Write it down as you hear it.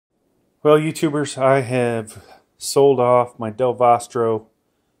Well, YouTubers, I have sold off my Dell Vostro.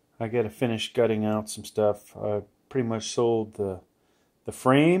 I got to finish gutting out some stuff. I pretty much sold the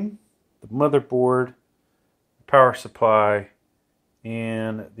frame, the motherboard, the power supply,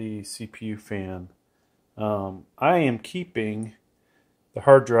 and the CPU fan. I am keeping the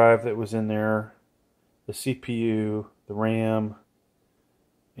hard drive that was in there, the CPU, the RAM,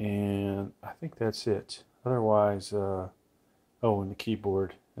 and I think that's it. Otherwise, oh, and the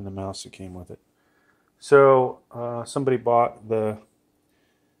keyboard and the mouse that came with it. So somebody bought the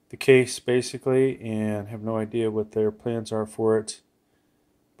case basically, and have no idea what their plans are for it.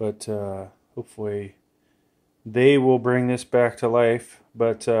 But hopefully they will bring this back to life.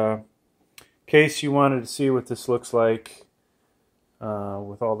 But in case you wanted to see what this looks like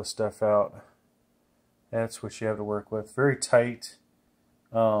with all the stuff out, that's what you have to work with. Very tight.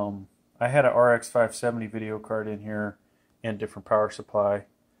 I had an RX 570 video card in here and different power supply,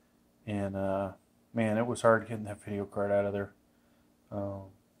 and man, it was hard getting that video card out of there.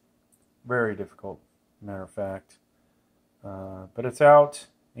 Very difficult, matter of fact. But it's out,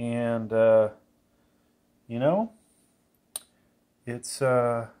 and you know, it's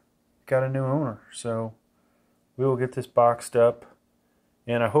got a new owner, so we will get this boxed up.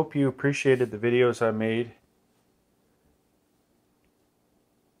 And I hope you appreciated the videos I made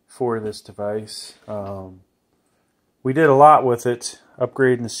for this device. We did a lot with it,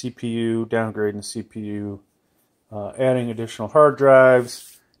 upgrading the CPU, downgrading the CPU, adding additional hard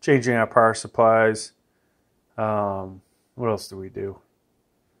drives, changing out power supplies. What else do we do?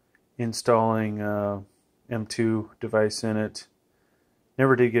 Installing M2 device in it.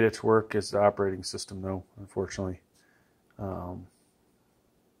 Never did get it to work as the operating system though, unfortunately.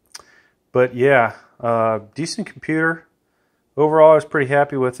 But yeah, decent computer. Overall, I was pretty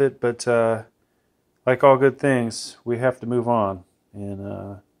happy with it, but like all good things, we have to move on,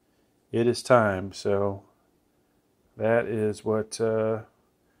 and it is time. So that is what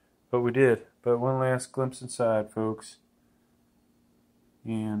we did. But one last glimpse inside, folks.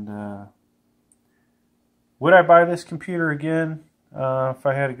 And would I buy this computer again if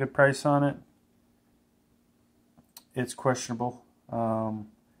I had a good price on it? It's questionable. It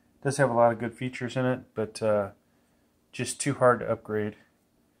does have a lot of good features in it, but just too hard to upgrade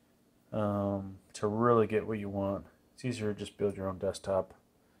to really get what you want. It's easier to just build your own desktop.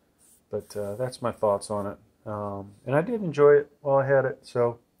 But that's my thoughts on it. And I did enjoy it while I had it.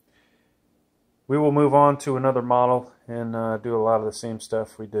 So we will move on to another model and do a lot of the same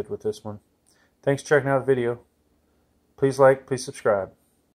stuff we did with this one. Thanks for checking out the video. Please like, please subscribe.